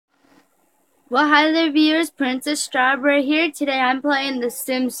Well, hi there, viewers. Princess Strawberry here. Today I'm playing The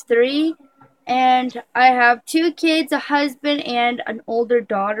Sims 3, and I have two kids, a husband, and an older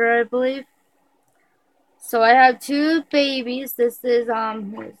daughter, I believe. So I have two babies. This is,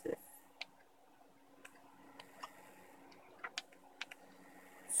 who is this?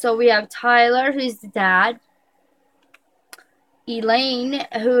 So we have Tyler, who's the dad. Elaine,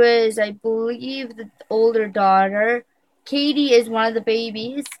 who is, I believe, the older daughter. Katie is one of the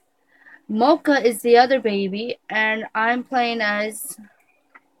babies. Mocha is the other baby, and I'm playing as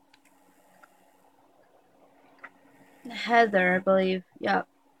Heather, I believe. Yep.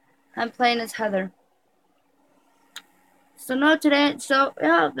 I'm playing as Heather. So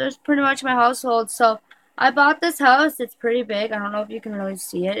yeah, there's pretty much my household. So I bought this house. It's pretty big. I don't know if you can really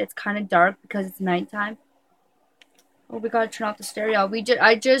see it. It's kind of dark because it's nighttime. Oh, we gotta turn off the stereo.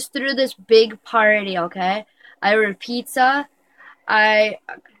 I just threw this big party. Okay, I ordered pizza. I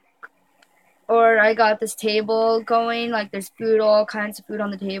got this table going. Like there's food, all kinds of food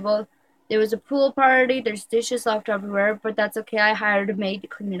on the table. There was a pool party. There's dishes left everywhere, but that's okay. I hired a maid to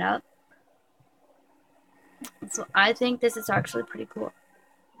clean it up. So I think this is actually pretty cool.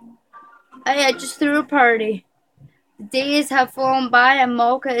 Hey, I just threw a party. The days have flown by and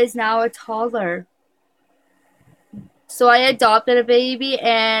Mocha is now a toddler. So I adopted a baby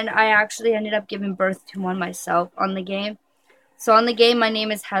and I actually ended up giving birth to one myself on the game. So on the game, my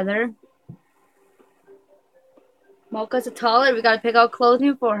name is Heather. Mocha's a toddler. We gotta pick out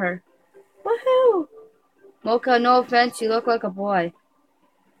clothing for her. Woohoo! Mocha, no offense, you look like a boy.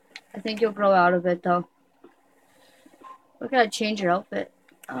 I think you'll grow out of it though. We gotta change your outfit.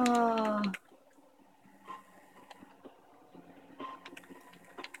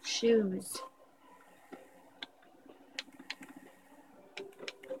 Shoes.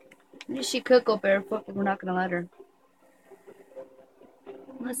 She could go barefoot, but we're not gonna let her.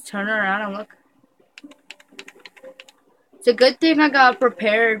 Let's turn her around and look. It's a good thing I got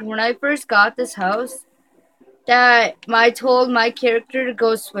prepared when I first got this house. That I told my character to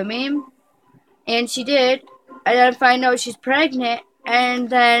go swimming, and she did. And then I find out she's pregnant, and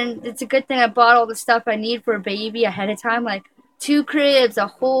then it's a good thing I bought all the stuff I need for a baby ahead of time, like 2 cribs, a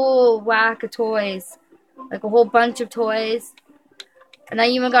whole whack of toys, like a whole bunch of toys, and I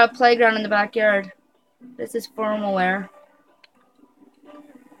even got a playground in the backyard. This is formal wear.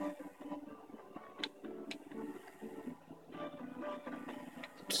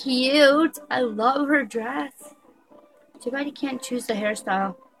 Cute. I love her dress. Too bad you can't choose the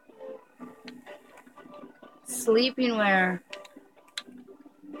hairstyle. Sleeping wear.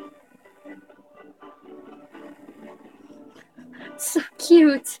 So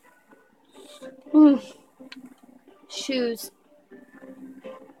cute. Ooh. Shoes.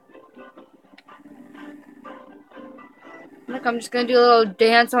 Look, I'm just gonna do a little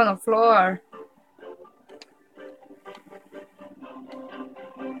dance on the floor.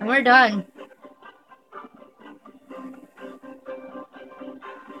 And we're done.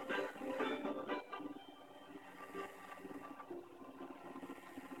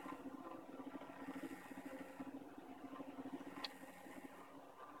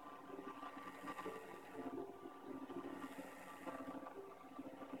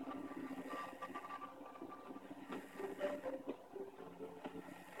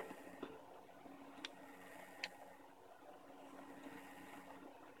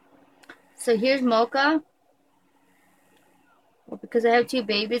 So here's Mocha. Well, because I have 2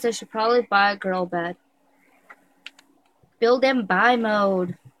 babies, I should probably buy a girl bed. Build and buy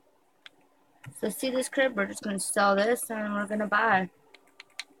mode. So see this crib? We're just going to sell this and we're going to buy.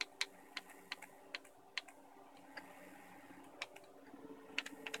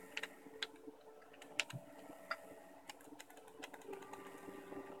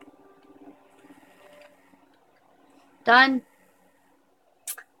 Done.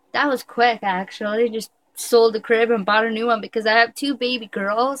 That was quick, actually. Just sold the crib and bought a new one because I have 2 baby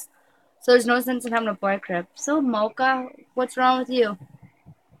girls. So there's no sense in having a boy crib. So Mocha, what's wrong with you?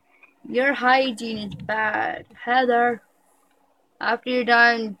 Your hygiene is bad. Heather, after you're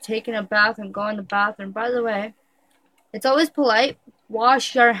done taking a bath and go in the bathroom, by the way, it's always polite.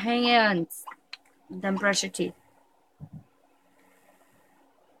 Wash your hands. Then brush your teeth.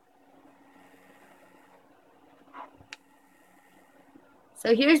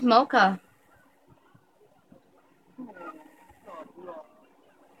 So here's Mocha.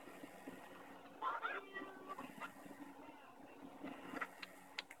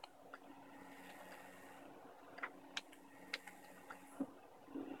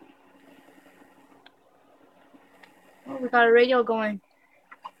 Oh, we got a radio going.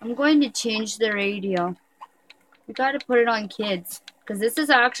 I'm going to change the radio. We gotta put it on kids, because this is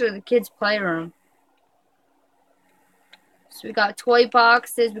actually the kids' playroom. So we got toy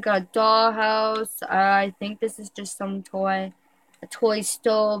boxes, we got a dollhouse. I think this is just some toy. A toy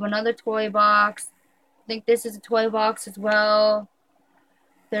stove, another toy box. I think this is a toy box as well.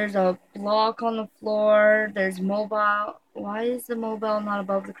 There's a block on the floor. There's mobile. Why is the mobile not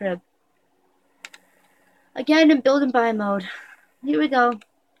above the crib? Again, in build and buy mode. Here we go.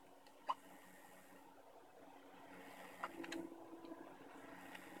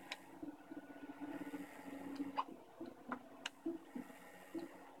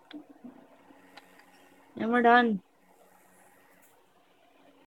 And we're done.